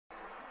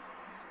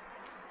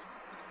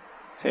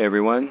Hey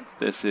everyone,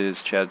 this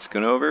is Chad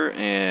Schoonover,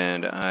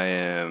 and I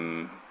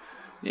am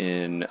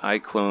in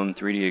iClone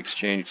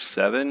 3DXchange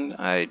 7.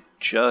 I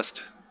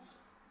just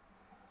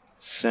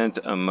sent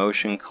a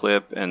motion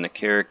clip and the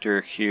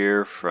character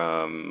here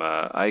from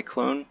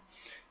iClone,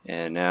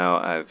 and now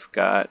I've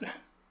got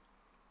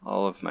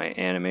all of my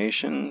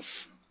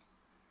animations,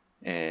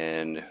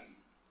 and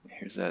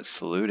here's that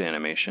salute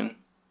animation.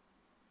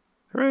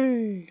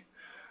 Hooray!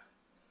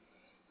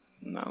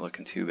 Not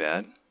looking too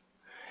bad.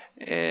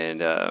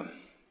 And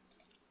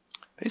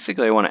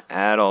basically, I want to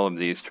add all of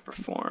these to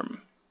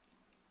perform.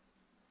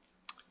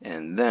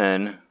 And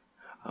then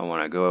I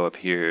want to go up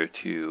here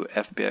to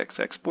FBX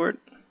export.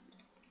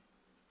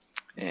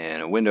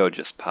 And a window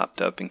just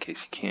popped up in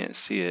case you can't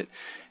see it.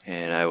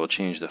 And I will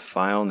change the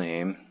file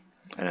name.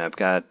 And I've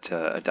got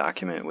a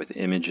document with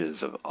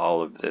images of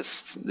all of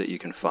this that you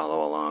can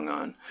follow along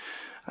on.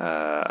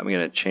 I'm going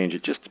to change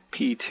it just to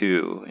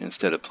P2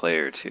 instead of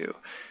player 2.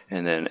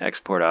 And then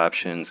export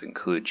options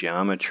include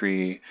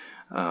geometry.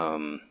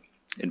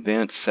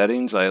 Advanced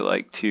settings, I'm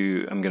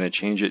going to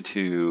change it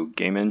to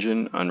Game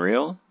Engine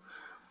Unreal.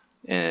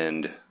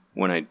 And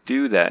when I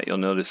do that, you'll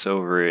notice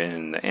over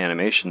in the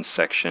animation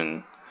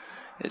section,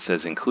 it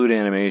says include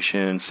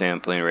animation,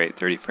 sampling rate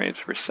 30 frames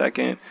per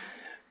second,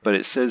 but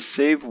it says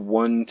save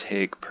one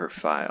take per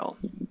file.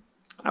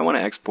 I want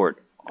to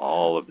export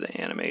all of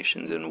the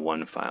animations in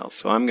one file,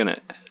 so I'm going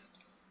to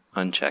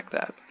uncheck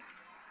that.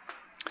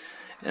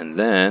 And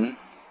then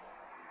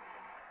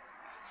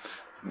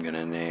I'm going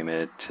to name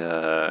it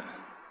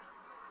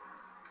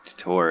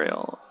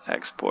tutorial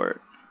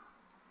export,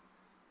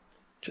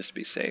 just to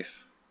be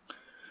safe.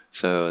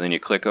 So then you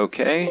click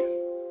OK,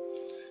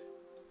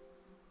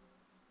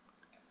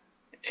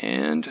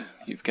 and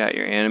you've got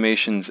your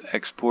animations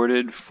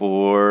exported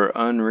for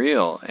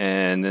Unreal.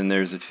 And then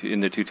there's in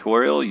the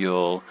tutorial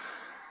you'll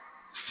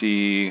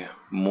see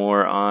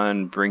more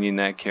on bringing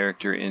that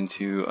character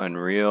into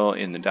Unreal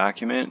in the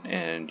document,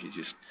 and you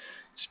just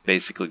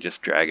basically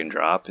just drag and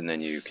drop, and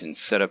then you can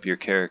set up your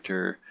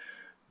character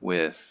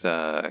with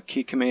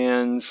key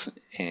commands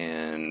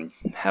and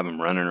have them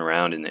running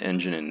around in the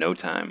engine in no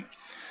time.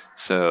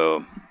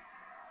 So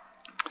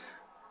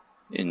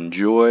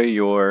enjoy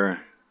your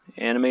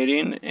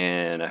animating,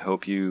 and I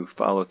hope you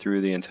follow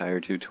through the entire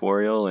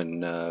tutorial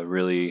and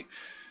really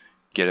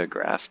get a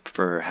grasp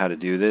for how to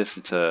do this.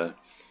 It's a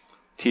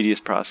tedious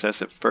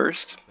process at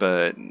first,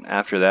 but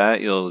after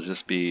that you'll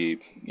just be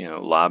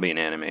lobbing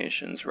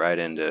animations right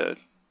into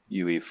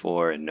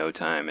UE4 in no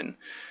time, and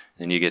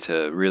then you get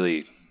to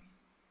really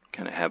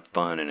kind of have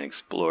fun and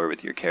explore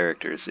with your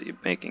characters that you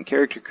make in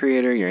Character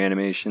Creator, your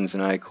animations in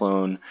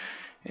iClone,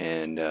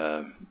 and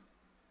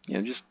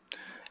just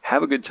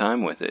have a good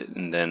time with it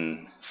and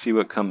then see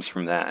what comes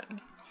from that.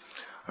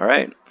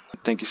 Alright,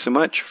 thank you so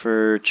much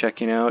for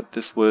checking out.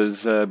 This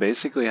was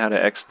basically how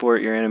to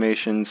export your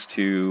animations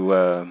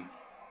to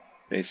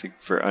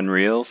for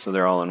Unreal, so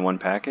they're all in one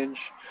package.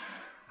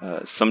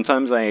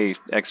 Sometimes I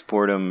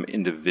export them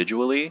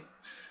individually,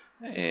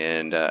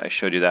 and I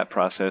showed you that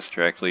process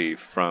directly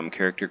from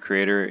Character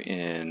Creator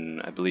in,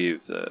 I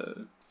believe,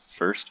 the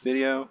first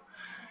video.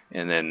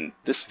 And then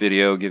this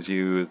video gives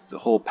you the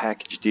whole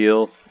package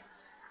deal.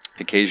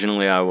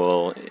 Occasionally I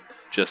will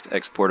just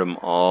export them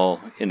all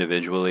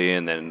individually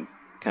and then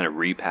kind of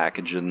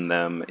repackage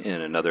them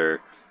in another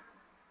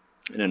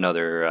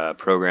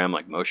program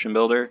like Motion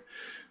Builder.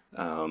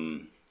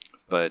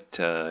 But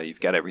you've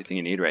got everything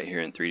you need right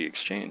here in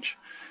 3DXchange.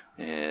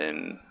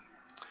 And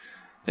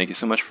thank you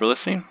so much for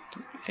listening,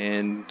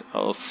 and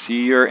I'll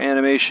see your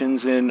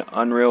animations in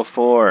Unreal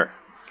 4.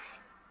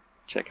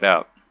 Check it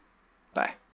out. Bye.